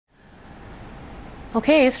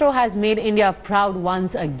Okay, ISRO has made India proud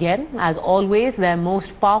once again. As always, their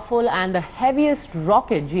most powerful and the heaviest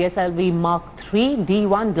rocket, GSLV-Mk III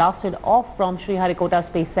D1, blasted off from Sriharikota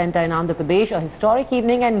Space Center in Andhra Pradesh. A historic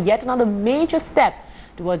evening and yet another major step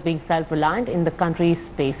towards being self-reliant in the country's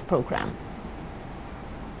space program.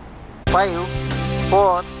 5,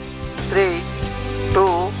 4, 3, 2,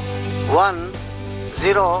 1,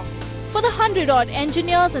 0. For the 100-odd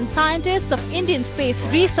engineers and scientists of Indian Space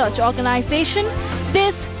Research Organization,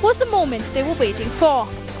 this was the moment they were waiting for.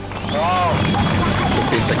 Wow.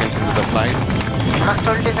 15 seconds into the flight. Plus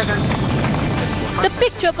 20 seconds. The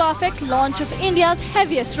picture-perfect launch of India's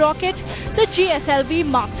heaviest rocket, the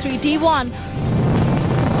GSLV-Mk III D1.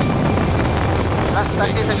 Plus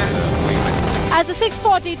 30 seconds. As the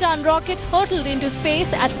 640-ton rocket hurtled into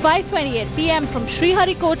space at 5:28 p.m. from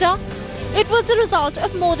Sriharikota, it was the result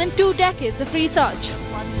of more than 2 decades of research.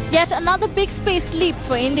 Yet another big space leap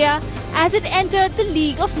for India as it entered the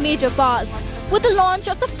league of major powers with the launch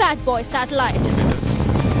of the Fat Boy satellite.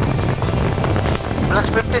 Plus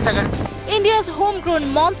 50 seconds. India's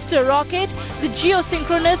homegrown monster rocket, the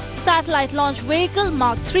geosynchronous satellite launch vehicle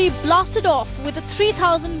Mk III, blasted off with a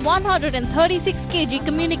 3,136 kg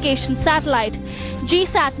communication satellite,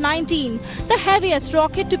 GSAT-19, the heaviest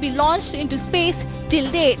rocket to be launched into space till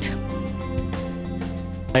date.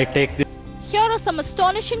 Here are some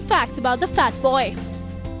astonishing facts about the Fat Boy.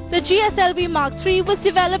 The GSLV-Mk III was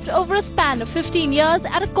developed over a span of 15 years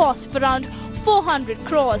at a cost of around 400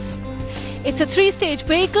 crores. It's a 3-stage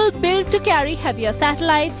vehicle built to carry heavier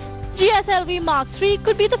satellites. GSLV-Mk III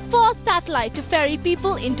could be the first satellite to ferry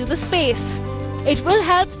people into the space. It will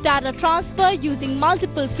help data transfer using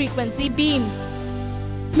multiple frequency beam.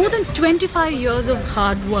 More than 25 years of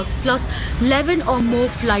hard work plus 11 or more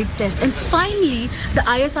flight tests, and finally the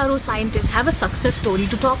ISRO scientists have a success story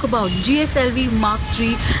to talk about: GSLV-Mk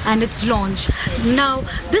III and its launch. Now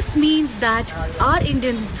this means that our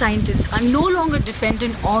Indian scientists are no longer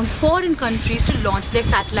dependent on foreign countries to launch their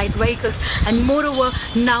satellite vehicles, and moreover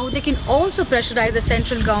now they can also pressurize the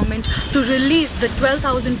central government to release the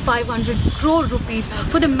 12,500 crore rupees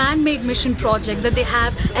for the man-made mission project that they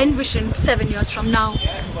have envisioned 7 years from now.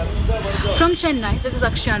 From Chennai, this is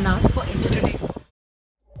Akshana for India Today.